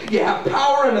name. You have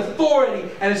power and authority.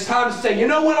 And it's time to say, you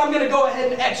know what? I'm going to go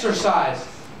ahead and exercise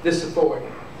this authority.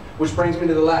 Which brings me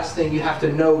to the last thing. You have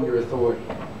to know your authority.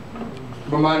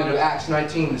 I'm reminded of Acts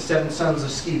 19, the 7 sons of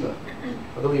Sceva.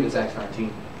 I believe it's Acts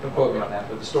 19. Don't quote me on that,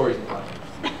 but the story's in the Bible.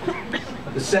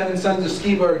 The 7 sons of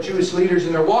Sceva are Jewish leaders,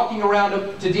 and they're walking around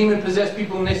up to demon-possessed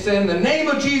people, and they say, in the name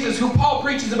of Jesus, who Paul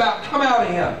preaches about, come out of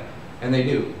him. And they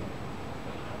do.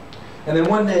 And then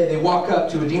one day, they walk up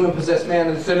to a demon-possessed man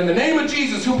and said, in the name of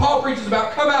Jesus, who Paul preaches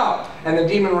about, come out. And the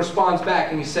demon responds back,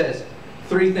 and he says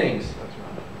 3 things.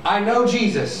 I know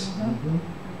Jesus.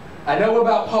 I know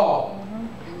about Paul.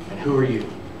 And who are you?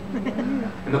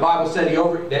 And the Bible said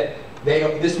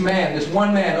this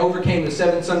one man overcame the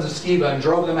 7 sons of Sceva and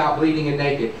drove them out bleeding and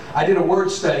naked. I did a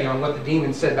word study on what the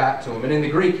demon said back to him. And in the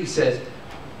Greek he says,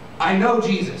 I know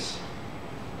Jesus.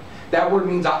 That word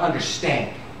means I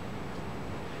understand.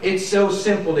 It's so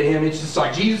simple to him. It's just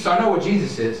like, Jesus, I know what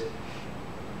Jesus is.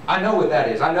 I know what that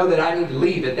is. I know that I need to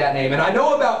leave at that name. And I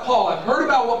know about Paul. I've heard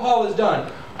about what Paul has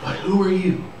done. But who are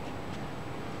you?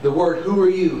 The word who are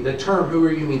you, the term who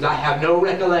are you means I have no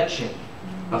recollection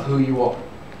of who you are.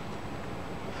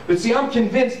 But see, I'm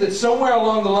convinced that somewhere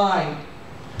along the line,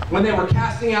 when they were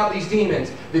casting out these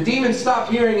demons, the demons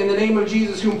stopped hearing in the name of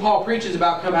Jesus, whom Paul preaches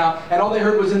about, come out, and all they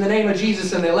heard was in the name of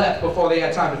Jesus, and they left before they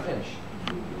had time to finish.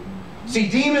 See,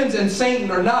 demons and Satan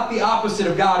are not the opposite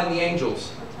of God and the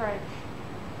angels. That's right.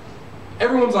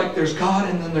 Everyone's like, there's God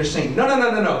and then there's Satan. No, no, no,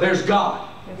 no, no. There's God.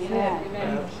 Amen.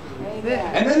 Amen.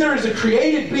 And then there is a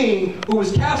created being who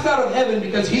was cast out of heaven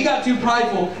because he got too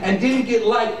prideful and didn't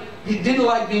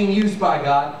like being used by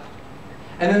God.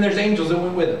 And then there's angels that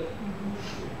went with him.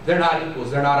 They're not equals.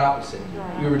 They're not opposite.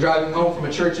 We were driving home from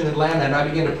a church in Atlanta, and I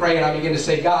began to pray, and I began to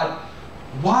say, God,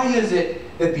 why is it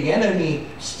that the enemy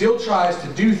still tries to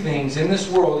do things in this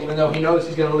world even though he knows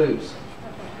he's going to lose?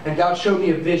 And God showed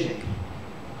me a vision.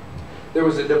 There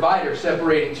was a divider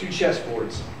separating 2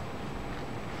 chessboards.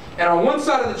 And on one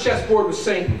side of the chessboard was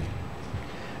Satan.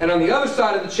 And on the other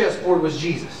side of the chessboard was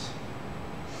Jesus.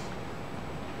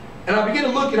 And I began to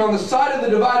look, and on the side of the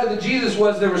divider that Jesus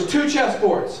was, there was 2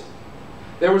 chessboards.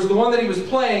 There was the one that he was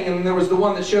playing, and there was the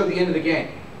one that showed the end of the game.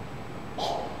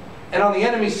 And on the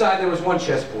enemy's side, there was 1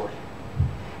 chessboard.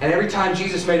 And every time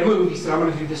Jesus made a move, he said, I'm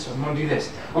going to do this, I'm going to do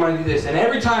this, I'm going to do this. And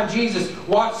every time Jesus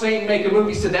watched Satan make a move,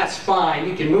 he said, that's fine.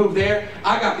 You can move there.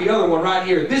 I got the other one right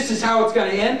here. This is how it's going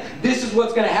to end. This is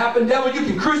what's going to happen. Devil, you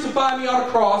can crucify me on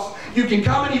a cross. You can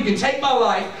come and you can take my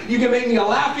life. You can make me a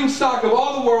laughing stock of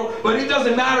all the world. But it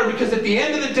doesn't matter, because at the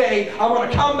end of the day, I'm going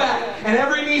to come back, and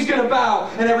every knee's going to bow,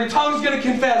 and every tongue's going to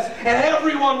confess, and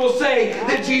everyone will say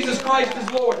that Jesus Christ is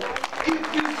Lord.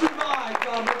 If you survive,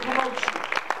 God will promote you.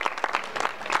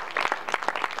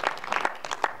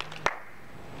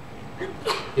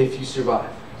 If you survive.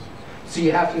 See,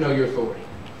 you have to know your authority.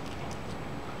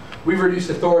 We've reduced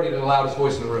authority to the loudest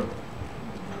voice in the room.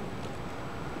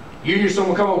 You hear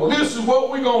someone come up, well, this is what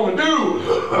we're going to do.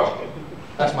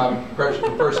 That's my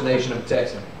impersonation of a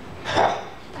Texan.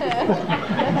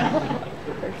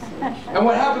 And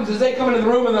what happens is they come into the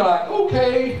room and they're like,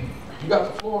 okay, you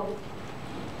got the floor.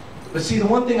 But see, the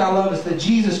one thing I love is that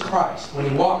Jesus Christ, when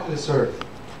he walked this earth,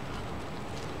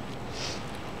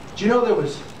 do you know there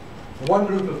was one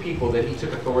group of people that he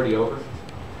took authority over?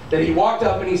 That he walked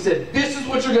up and he said, this is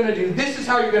what you're going to do, this is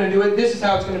how you're going to do it, this is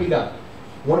how it's going to be done.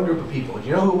 One group of people. Do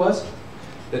you know who it was?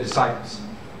 The disciples.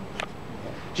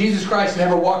 Jesus Christ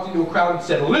never walked into a crowd and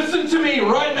said, listen to me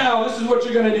right now, this is what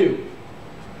you're going to do.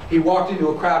 He walked into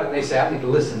a crowd and they said, I need to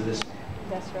listen to this man.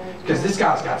 That's right. Because this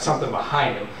guy's got something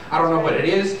behind him. I don't know what it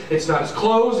is. It's not his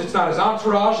clothes, it's not his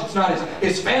entourage, it's not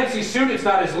his fancy suit, it's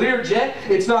not his Learjet,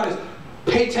 it's not his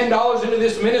pay $10 into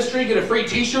this ministry, get a free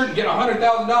t-shirt, and get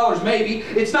 $100,000 maybe.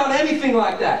 It's not anything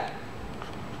like that.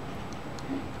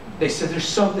 They said there's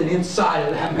something inside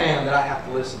of that man that I have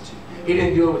to listen to. He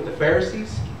didn't do it with the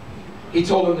Pharisees. He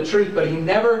told them the truth, but he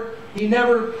never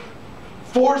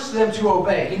forced them to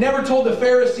obey. He never told the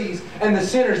Pharisees and the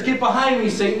sinners, get behind me,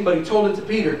 Satan, but he told it to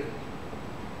Peter.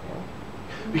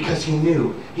 Because he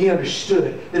knew, he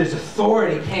understood that his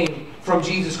authority came from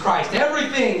Jesus Christ.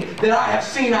 Everything that I have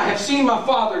seen my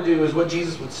Father do, is what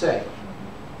Jesus would say.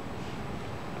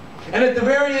 And at the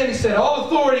very end he said, all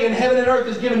authority in heaven and earth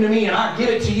is given to me, and I give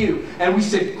it to you. And we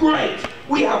said, great,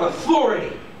 we have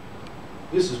authority.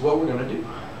 This is what we're going to do.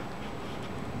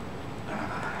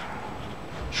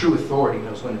 True authority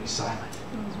knows when to be silent.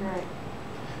 That's right.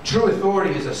 True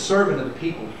authority is a servant of the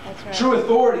people. That's right. True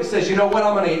authority says, you know what,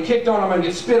 I'm going to get kicked on, I'm going to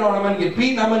get spit on, I'm going to get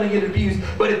beaten, I'm going to get abused,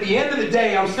 but at the end of the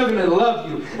day, I'm still going to love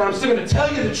you, and I'm still going to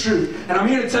tell you the truth. And I'm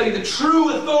here to tell you the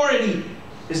true authority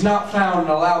is not found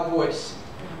in a loud voice,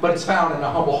 but it's found in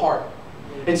a humble heart.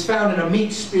 It's found in a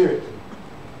meek spirit.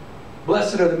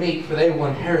 Blessed are the meek, for they will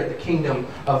inherit the kingdom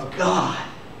of God.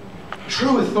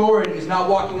 True authority is not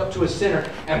walking up to a sinner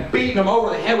and beating them over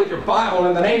the head with your Bible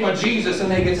in the name of Jesus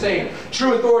and they get saved.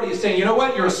 True authority is saying, you know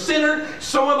what, you're a sinner,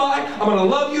 so am I. I'm going to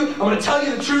love you. I'm going to tell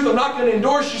you the truth. I'm not going to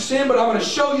endorse your sin, but I'm going to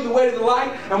show you the way to the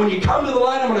light. And when you come to the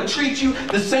light, I'm going to treat you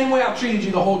the same way I've treated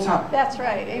you the whole time. That's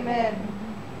right. Amen.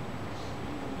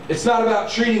 It's not about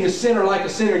treating a sinner like a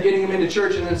sinner, getting him into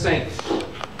church and then saying,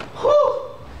 whew,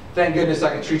 thank goodness I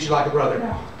can treat you like a brother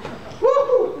now.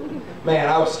 Woo! Man,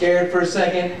 I was scared for a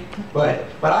second, but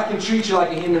I can treat you like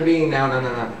a human being now.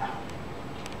 No.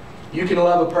 You can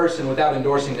love a person without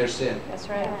endorsing their sin. That's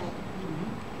right.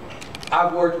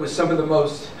 I've worked with some of the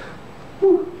most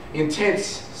intense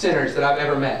sinners that I've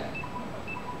ever met.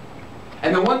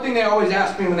 And the one thing they always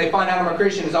ask me when they find out I'm a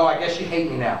Christian is, oh, I guess you hate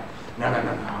me now. No,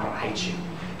 I don't hate you.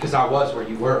 Because I was where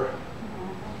you were.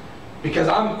 Because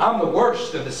I'm the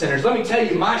worst of the sinners. Let me tell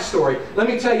you my story. Let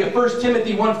me tell you 1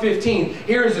 Timothy 1:15.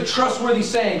 Here is a trustworthy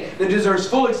saying that deserves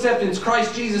full acceptance.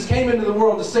 Christ Jesus came into the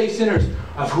world to save sinners,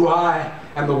 of who I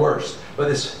am the worst. For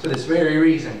this very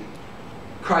reason,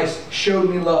 Christ showed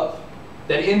me love,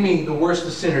 that in me, the worst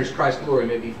of sinners, Christ's glory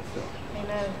may be fulfilled.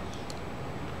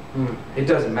 Amen. It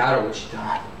doesn't matter what you've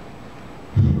done.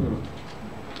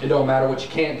 It don't matter what you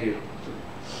can't do.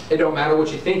 It don't matter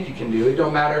what you think you can do. It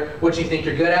don't matter what you think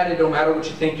you're good at. It don't matter what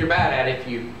you think you're bad at. If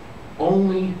you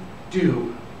only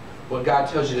do what God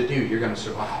tells you to do, you're going to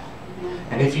survive.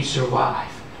 And if you survive,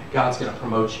 God's going to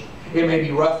promote you. It may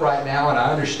be rough right now, and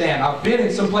I understand. I've been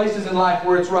in some places in life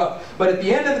where it's rough. But at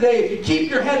the end of the day, if you keep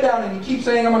your head down and you keep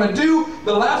saying, I'm going to do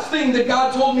the last thing that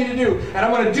God told me to do, and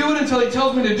I'm going to do it until He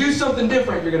tells me to do something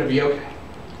different, you're going to be okay.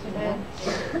 Amen.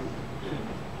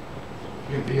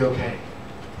 You're going to be okay.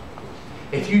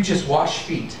 If you just wash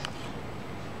feet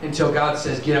until God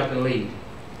says get up and lead,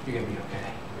 you're going to be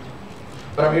okay.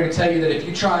 But I'm here to tell you that if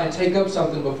you try and take up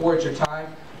something before it's your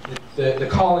time, the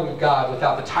calling of God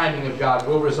without the timing of God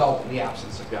will result in the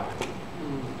absence of God.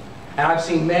 And I've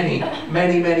seen many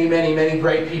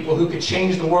great people who could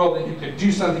change the world and who could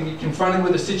do something, get confronted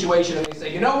with a situation and they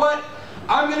say, you know what?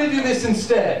 I'm going to do this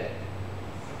instead.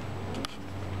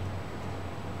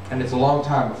 And it's a long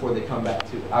time before they come back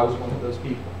to it. I was one of those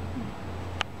people.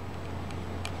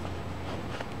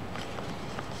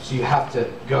 So you have to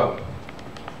go.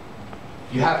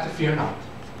 You have to fear not.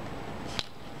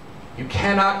 You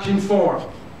cannot conform.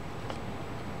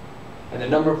 And the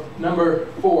number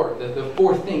four, the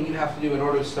fourth thing you have to do in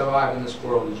order to survive in this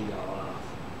world is you gotta love.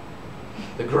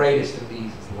 The greatest of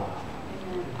these is love.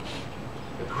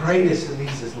 The greatest of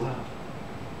these is love.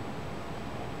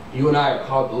 You and I are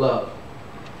called to love.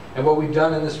 And what we've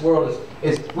done in this world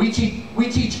is we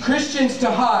teach Christians to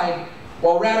hide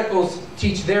while radicals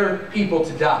teach their people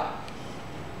to die.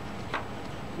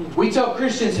 We tell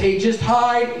Christians, hey, just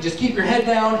hide, just keep your head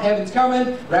down, heaven's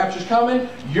coming, rapture's coming,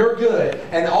 you're good.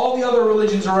 And all the other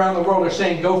religions around the world are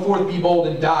saying, go forth, be bold,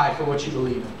 and die for what you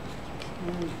believe in.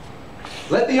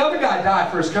 Let the other guy die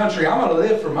for his country, I'm going to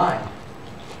live for mine.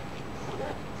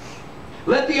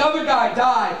 Let the other guy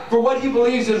die for what he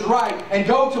believes is right and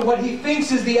go to what he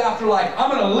thinks is the afterlife.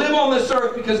 I'm going to live on this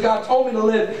earth because God told me to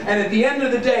live. And at the end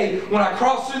of the day, when I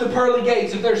cross through the pearly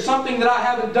gates, if there's something that I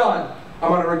haven't done, I'm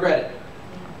going to regret it.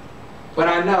 But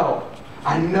I know if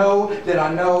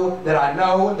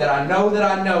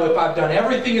I've done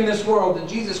everything in this world that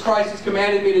Jesus Christ has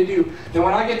commanded me to do, then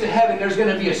when I get to heaven, there's going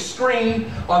to be a screen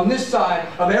on this side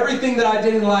of everything that I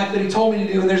did in life that He told me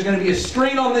to do, and there's going to be a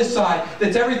screen on this side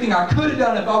that's everything I could have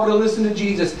done if I would have listened to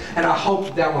Jesus, and I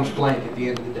hope that one's blank at the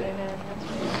end of the day.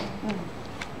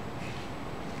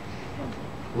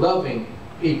 Loving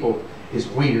people is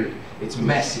weird. It's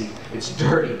messy. It's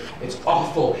dirty. It's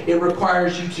awful. It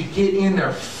requires you to get in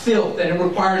their filth, and it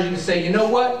requires you to say, you know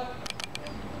what?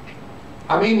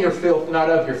 I'm in your filth, not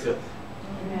of your filth.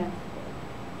 Amen.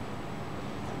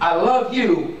 I love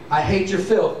you. I hate your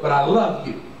filth, but I love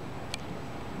you.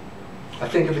 I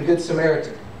think of the Good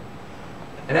Samaritan.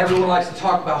 And everyone likes to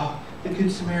talk about the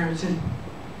Good Samaritan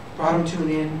brought him to an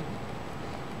inn,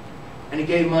 and he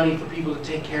gave money for people to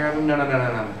take care of him. No.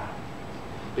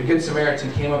 The Good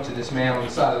Samaritan came up to this man on the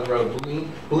side of the road,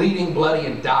 bleeding, bloody,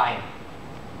 and dying.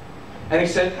 And he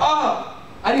said,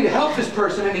 I need to help this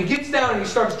person. And he gets down and he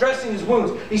starts dressing his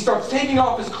wounds. He starts taking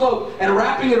off his cloak and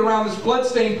wrapping it around this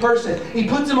bloodstained person. He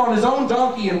puts him on his own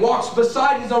donkey and walks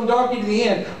beside his own donkey to the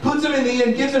inn, puts him in the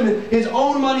inn, gives him his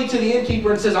own money to the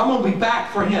innkeeper and says, I'm going to be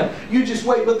back for him. You just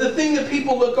wait. But the thing that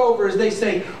people look over is they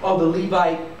say, oh, the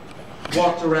Levite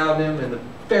walked around him and the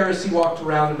Pharisee walked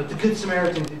around him, but the Good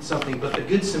Samaritan did something. But the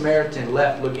Good Samaritan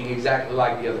left looking exactly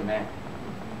like the other man.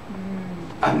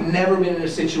 I've never been in a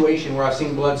situation where I've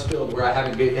seen blood spilled where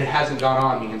it hasn't gone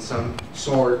on me in some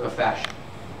sort of fashion.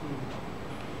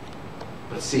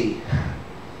 But see,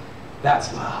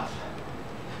 that's love.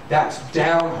 That's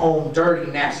down home, dirty,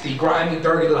 nasty, grimy,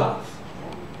 dirty love.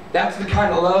 That's the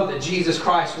kind of love that Jesus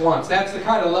Christ wants. That's the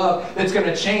kind of love that's going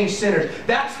to change sinners.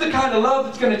 That's the kind of love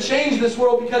that's going to change this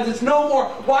world, because it's no more,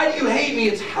 why do you hate me?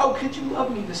 It's, how could you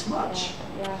love me this much?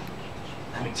 Yeah.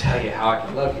 Let me tell you how I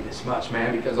can love you this much,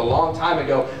 man, because a long time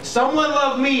ago, someone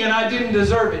loved me and I didn't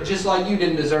deserve it, just like you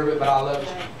didn't deserve it, but I loved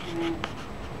you.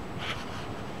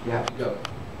 You have to go.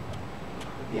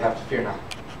 You have to fear not.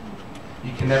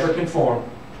 You can never conform,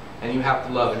 and you have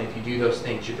to love, and if you do those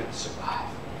things, you're going to survive.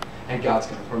 And God's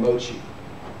going to promote you.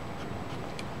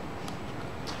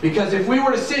 Because if we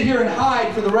were to sit here and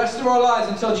hide for the rest of our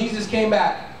lives until Jesus came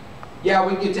back, yeah,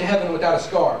 we'd get to heaven without a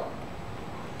scar.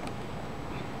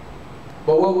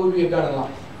 But what would we have done in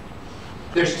life?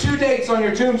 There's 2 dates on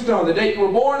your tombstone, the date you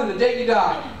were born and the date you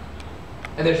died.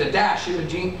 And there's a dash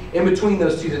in between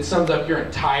those two that sums up your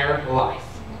entire life.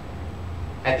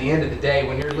 At the end of the day,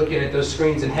 when you're looking at those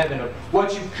screens in heaven of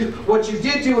what you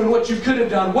did do and what you could have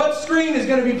done, what screen is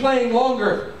going to be playing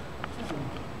longer?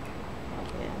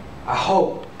 I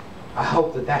hope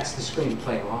that that's the screen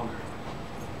playing longer.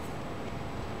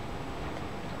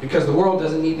 Because the world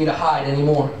doesn't need me to hide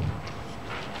anymore.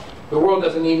 The world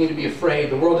doesn't need me to be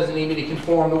afraid. The world doesn't need me to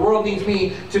conform. The world needs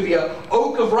me to be an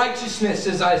oak of righteousness,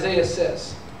 as Isaiah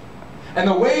says. And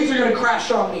the waves are going to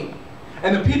crash on me.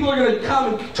 And the people are going to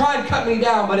come and try and cut me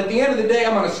down. But at the end of the day,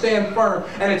 I'm going to stand firm.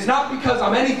 And it's not because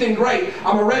I'm anything great.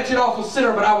 I'm a wretched, awful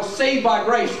sinner, but I was saved by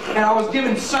grace. And I was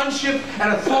given sonship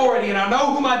and authority. And I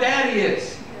know who my daddy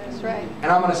is. That's right.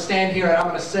 And I'm going to stand here and I'm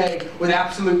going to say with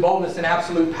absolute boldness and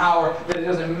absolute power that it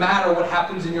doesn't matter what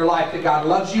happens in your life, that God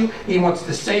loves you, He wants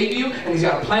to save you, and He's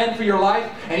got a plan for your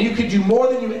life, and you could do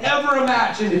more than you ever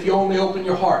imagined if you only open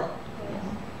your heart.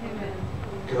 Amen.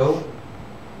 Go.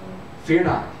 Fear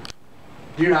not.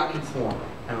 Do not conform,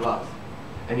 and love.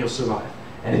 And you'll survive.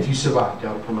 And if you survive,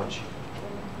 God will promote you.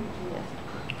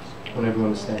 I want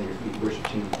everyone to stand to your feet. Worship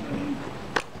team.